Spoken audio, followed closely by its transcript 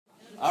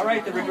All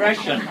right, the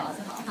regression.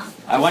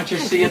 I want you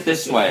to see it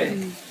this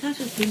way.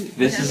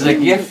 This is a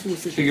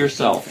gift to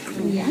yourself.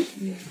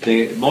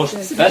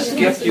 The best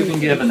gift you can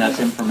give, and that's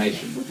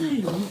information.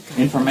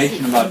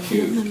 Information about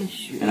you.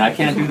 And I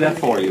can't do that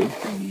for you.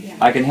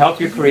 I can help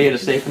you create a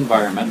safe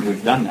environment.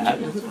 We've done that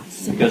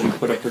because we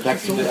put a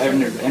protective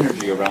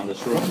energy around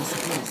this room.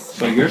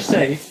 So you're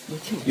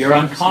safe. Your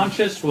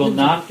unconscious will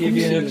not give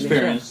you an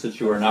experience that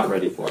you are not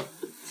ready for.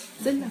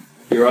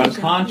 Your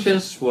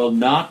unconscious will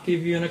not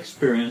give you an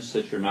experience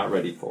that you're not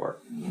ready for.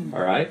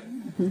 All right?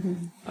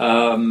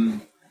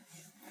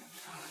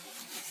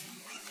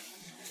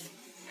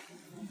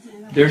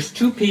 There's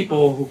two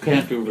people who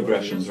can't do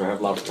regressions or have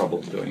a lot of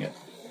trouble doing it.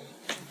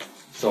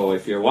 So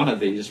if you're one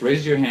of these,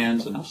 raise your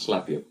hands and I'll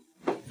slap you.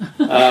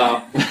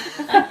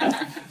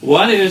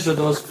 One is of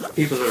those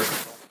people that are...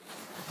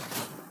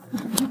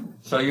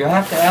 So you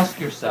have to ask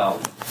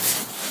yourself,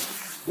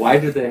 why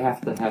do they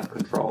have to have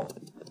control?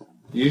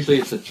 Usually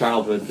it's a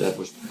childhood that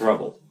was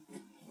troubled.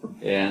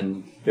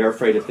 And they're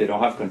afraid if they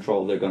don't have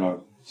control, they're going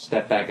to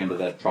step back into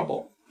that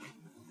trouble.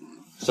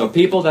 So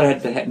people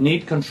that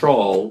need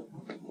control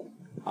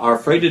are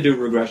afraid to do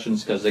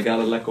regressions because they got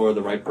to let go of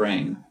the right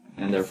brain,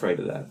 and they're afraid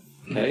of that.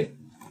 Okay?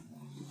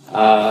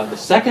 The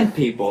second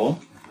people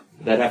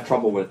that have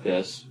trouble with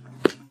this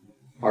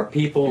are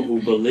people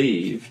who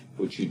believe,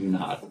 which you do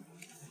not,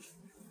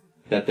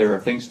 that there are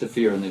things to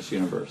fear in this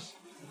universe.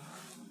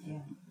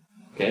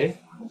 Okay?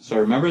 So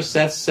remember,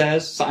 Seth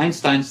says,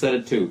 Einstein said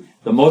it too,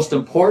 the most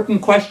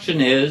important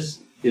question is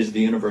the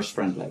universe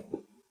friendly?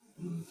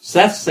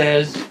 Seth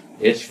says,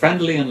 it's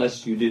friendly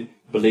unless you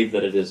believe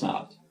that it is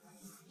not.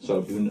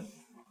 So do not...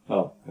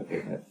 Oh,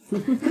 okay.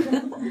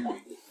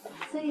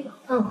 所以，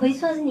回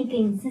溯是你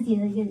给你自己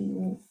的一个礼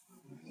物，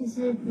就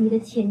是你的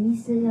潜意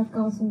识要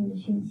告诉你的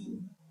讯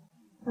息。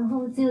然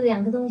后只有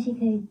两个东西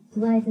可以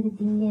阻碍这个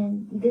经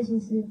验，一个就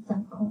是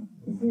掌控，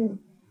就是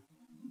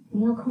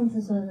你要控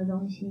制所有的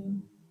东西。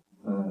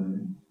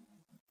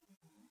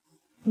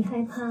你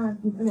害怕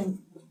你不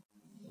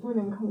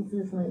能控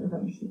制所有的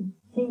东西，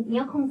所以你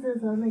要控制的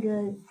时候，那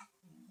个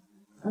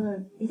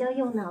比较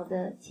右脑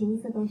的潜意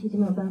识的东西就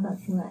没有办法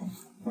出来。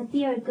那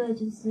第二个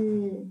就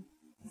是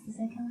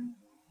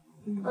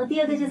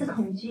第二个就是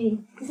恐惧，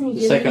就是你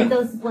觉得这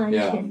都是不安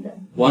全的。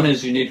One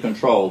is you need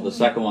control. The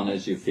second one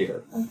is you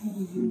fear.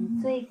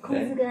 Okay. 所以控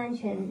制跟安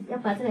全要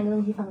把这两个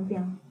东西放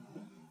掉。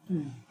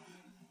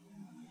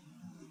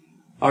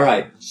All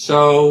right.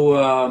 So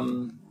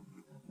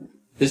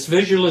this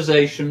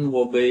visualization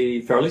will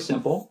be fairly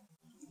simple.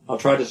 I'll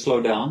try to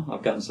slow down.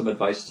 I've gotten some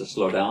advice to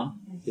slow down.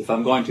 If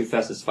I'm going too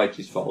fast, it's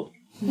Faichi's fault.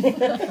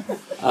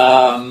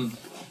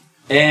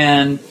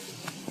 And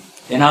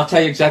I'll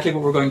tell you exactly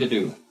what we're going to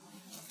do.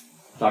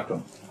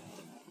 Doctor.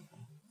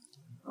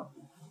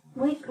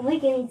 我会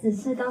给你指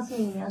示，告诉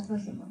你要做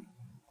什么。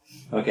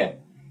Okay.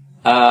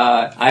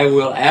 I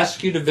will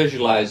ask you to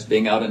visualize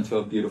being out into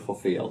a beautiful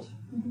field.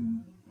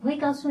 我会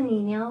告诉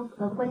你，你要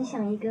观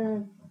想一个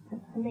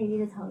很美丽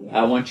的草原。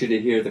I want you to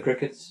hear the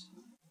crickets.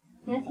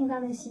 你要听到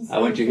那个细声。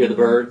I want you to hear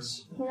the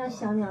birds. 听到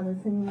小鸟的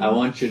声音。I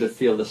want you to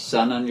feel the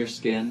sun on your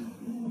skin.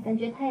 感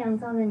觉太阳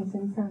照在你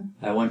身上。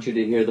I want you to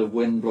hear the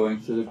wind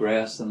blowing through the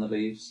grass and the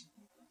leaves.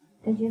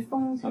 感觉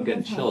风吹 I'm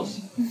getting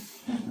chills.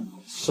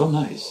 So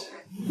nice.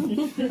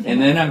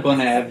 And then I'm going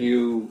to have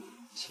you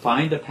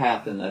find a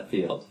path in that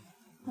field.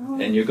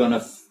 And you're going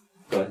to...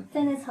 Go ahead.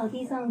 在那草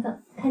地上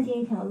看见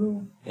一条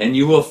路。And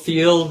you will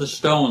feel the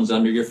stones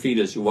under your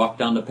feet as you walk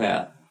down the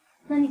path.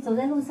 那你走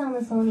在路上的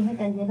时候，你会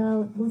感觉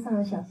到路上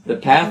的小溪。The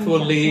path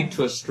will lead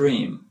to a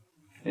stream.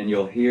 And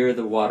you'll hear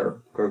the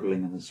water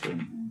gurgling in the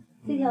stream.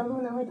 这条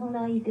路呢会通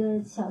到一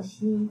个小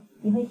溪，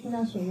你会听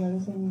到水流的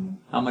声音。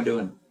 How am I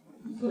doing?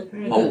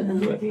 Oh,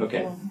 good.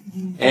 Okay.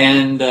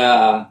 And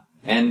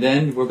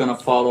then we're going to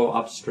follow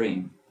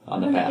upstream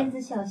on the path. 跟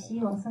着小溪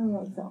往上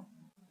游走。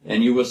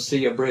And you will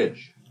see a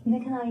bridge. 你会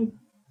看到一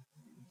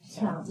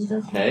座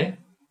桥。 Okay.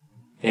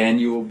 And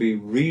you will be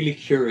really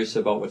curious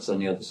about what's on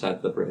the other side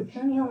of the bridge.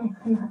 然后你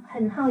会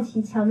很好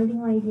奇桥的另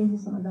外一边是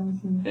什么东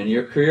西。 And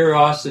your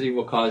curiosity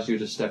will cause you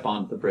to step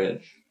onto the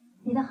bridge.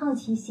 你的好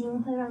奇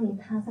心会让你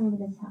踏上这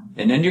个桥。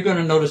 And then you're going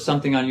to notice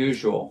something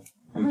unusual.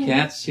 You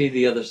can't see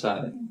the other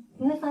side.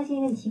 你会发现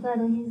一个很奇怪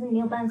的东西，就是没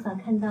有办法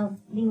看到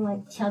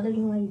桥的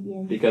另外一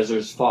边。 Because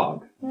there's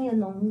fog. 因为有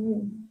浓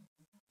雾。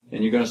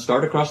 And you're going to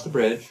start across the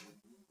bridge.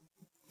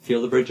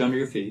 Feel the bridge under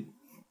your feet.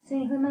 所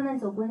以你会慢慢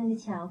走过那个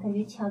桥，感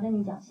觉桥在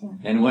你脚下。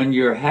 And when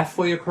you're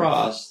halfway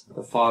across,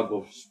 the fog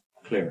will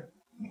clear.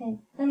 Okay.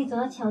 当你走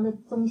到桥的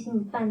中心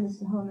一半的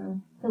时候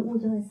呢，这雾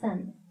就会散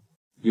了。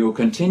 You will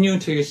continue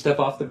until you step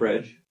off the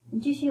bridge.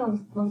 你继续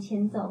往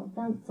前走，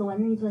当走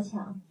完那一座桥。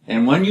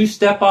 And when you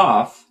step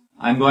off,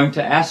 I'm going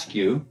to ask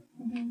you.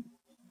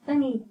 当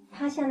你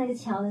踏下那个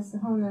桥的时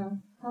候呢，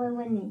他会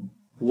问你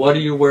What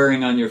are you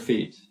wearing on your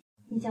feet?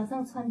 你脚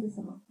上穿着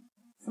什么？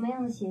什么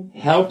样的鞋子？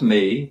 Help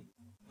me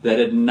that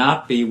it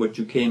not be what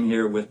you came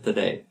here with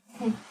today.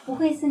 不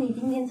会是你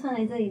今天穿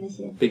来这里的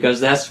鞋子。 Because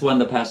that's when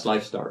the past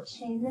life starts.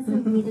 那是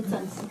你的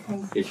转世开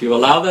始。 If you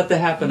allow that to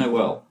happen, it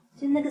will.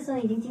 就那个时候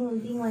已经进入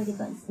另外一个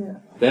转世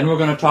了。Then we're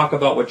going to talk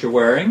about what you're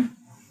wearing.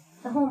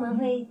 然后我们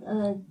会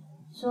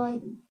说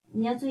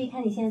你要注意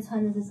看你现在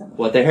穿的是什么。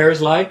What the hair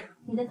is like.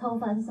 你的头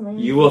发是什么样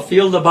子。You will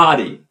feel the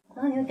body.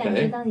 然后你会感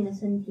觉到你的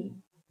身体。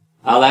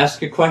I'll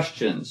ask you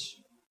questions.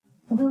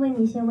 我会问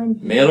你一些问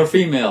题。Male or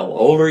female,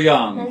 old or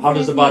young, how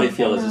does the body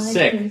feel? Is it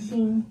sick?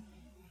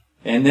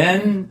 And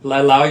then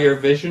allow your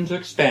vision to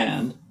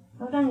expand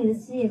然后让你的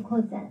视野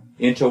扩展。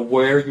into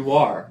where you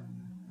are.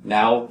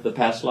 Now, the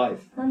past life.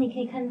 然后你可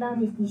以看到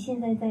你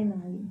现在在哪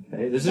里。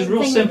Okay? This is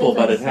real simple,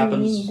 but it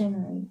happens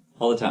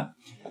all the time.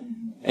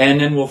 And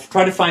then we'll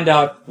try to find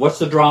out what's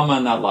the drama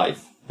in that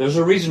life. There's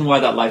a reason why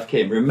that life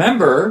came.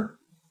 Remember,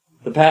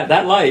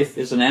 that life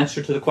is an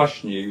answer to the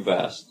question you've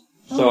asked.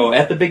 So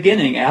at the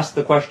beginning, ask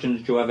the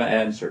questions you haven't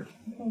answered.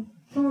 Okay.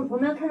 我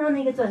们要看到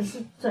那个转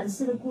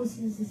世的故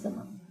事是什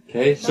么。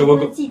Okay, so we'll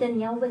go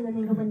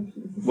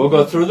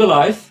through the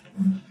life.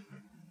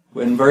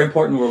 And very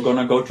important, we're going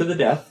to go to the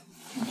death.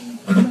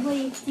 我们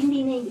会经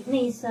历那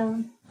一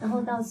生，然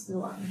后到死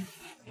亡。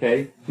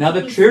Okay, now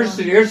here's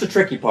the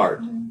tricky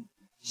part.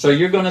 So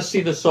you're going to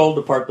see the soul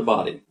depart the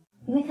body.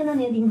 你会看到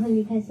你的灵魂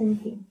离开身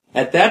体。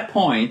At that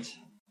point,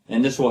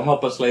 and this will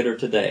help us later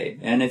today,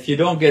 and if you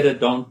don't get it,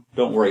 don't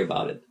worry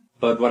about it.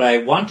 But what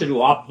I want to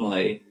do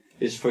optimally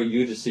is for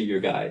you to see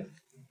your guide.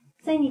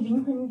 在你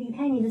灵魂离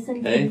开你的身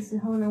体的时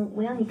候呢，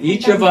我要你看到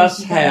Each of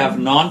us have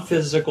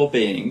non-physical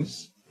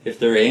beings. If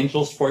they're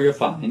angels for you,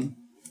 fine.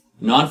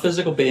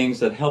 Non-physical beings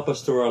that help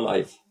us through our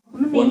life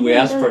when we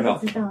ask for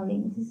help. Got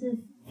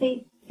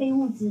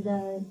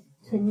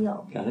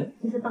it?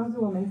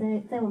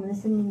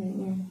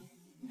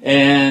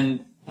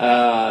 And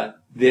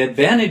the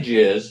advantage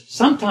is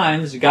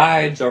sometimes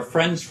guides are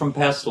friends from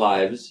past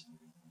lives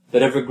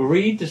that have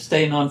agreed to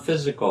stay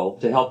non-physical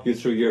to help you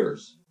through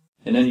yours.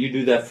 And then you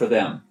do that for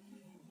them.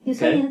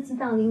 Okay?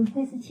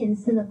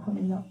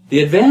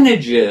 The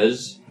advantage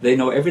is they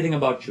know everything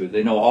about you.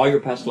 They know all your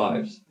past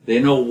lives.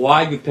 They know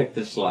why you picked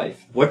this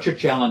life, what your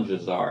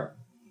challenges are.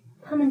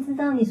 And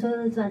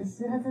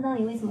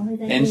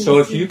so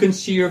if you can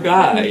see your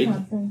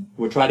guide,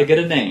 we'll try to get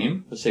a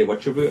name. Let's say,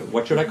 what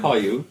should I call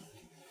you?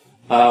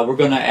 We're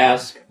going to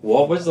ask,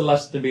 what was the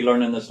lesson to be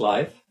learned in this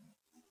life?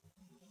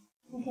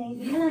 Okay,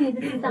 你看到你的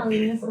指导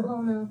灵的时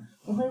候呢，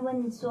我会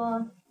问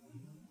说，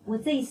我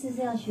这一次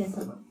是要学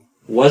什么？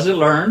 Was it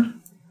learned?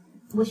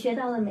 我学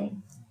到了没？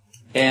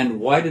 And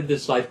why did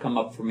this life come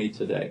up for me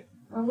today?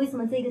 为什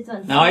么这个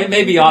转世 Now, it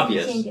may be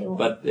obvious,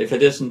 but if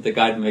it isn't, the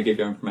guide may give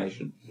you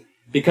information.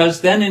 Because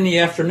then in the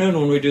afternoon,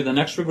 when we do the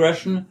next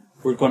regression,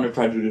 we're going to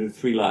try to do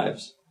 3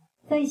 lives.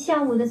 在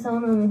下午的时候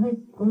呢，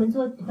我们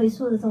做回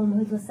溯的时候，我们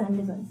会做3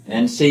个转世。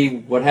And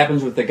see, what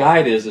happens with the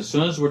guide is, as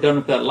soon as we're done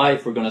with that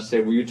life, we're going to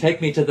say, will you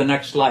take me to the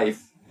next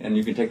life? And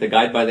you can take the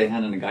guide by the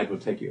hand, and the guide will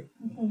take you.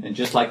 Okay. And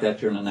just like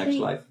that, you're in the next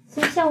life.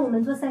 所以像我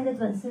们做3个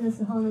转世的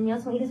时候呢，你要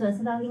从一个转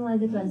世到另外一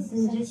个转世，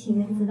你就请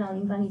那个指导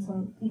灵把你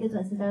从一个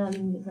转世带到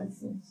另一个转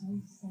世。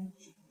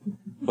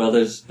Well,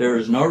 there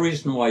is no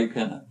reason why you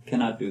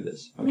cannot do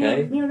this.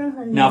 Okay.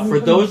 Now,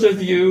 for those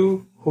of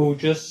you who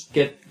just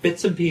get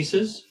bits and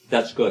pieces,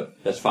 that's good.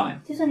 That's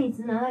fine.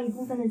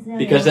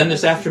 Because then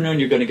this afternoon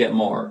you're going to get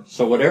more.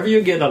 So whatever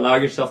you get, allow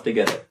yourself to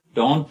get it.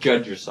 Don't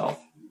judge yourself.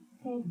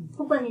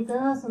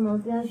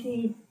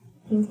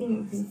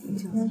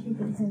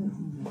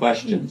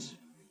 Questions?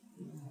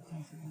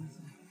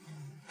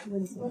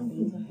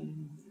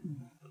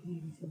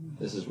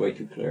 This is way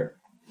too clear.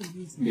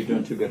 You're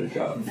doing too good a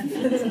job.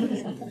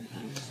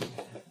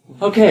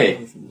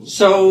 Okay,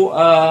 so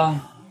oh,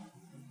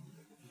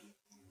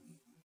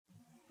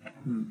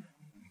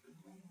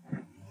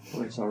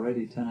 it's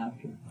already 10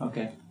 after.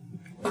 Okay.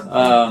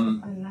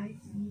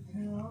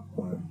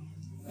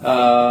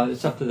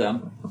 It's up to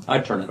them.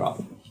 I'd turn it off.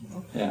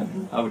 Yeah,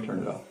 I would turn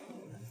it off.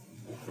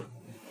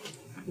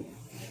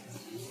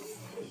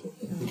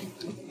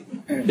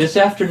 This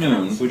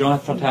afternoon, we don't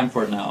have time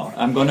for it now.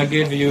 I'm going to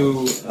give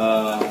you,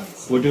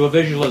 we'll do a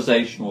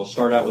visualization. We'll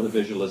start out with a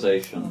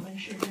visualization.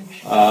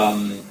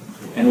 And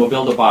we'll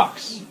build a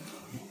box.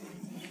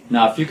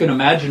 Now, if you can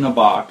imagine a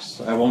box,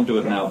 I won't do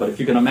it now, but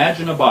if you can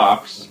imagine a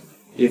box,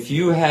 if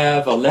you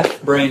have a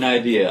left brain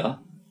idea,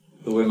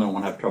 the women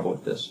won't have trouble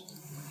with this.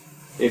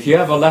 If you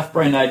have a left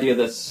brain idea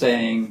that's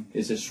saying,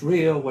 is this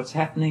real? What's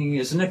happening?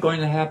 Isn't it going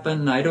to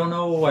happen? I don't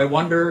know. I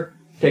wonder.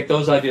 Take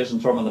those ideas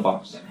and throw them in the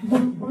box.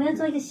 我们要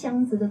做一个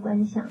箱子的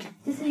观想，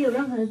就是有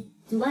任何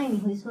阻碍你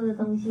回溯的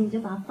东西，你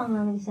就把它放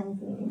到那个箱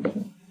子里面去。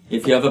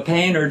If you have a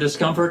pain or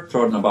discomfort,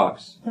 throw it in the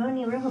box. 假如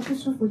你有任何不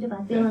舒服，就把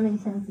它丢到那个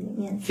箱子里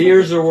面。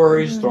Fears or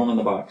worries, throw them in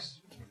the box.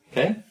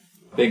 Okay?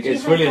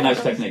 It's really a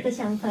nice technique. 的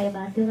想法也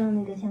把它丢到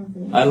那个箱子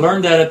里面。I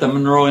learned that at the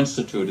Monroe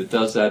Institute. It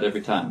does that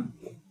every time.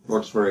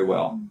 Works very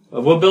well.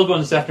 We'll build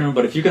one this afternoon,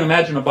 but if you can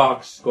imagine a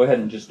box, go ahead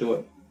and just do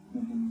it.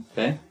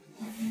 Okay?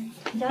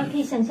 只要可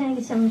以想象一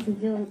个箱子，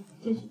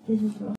就是说。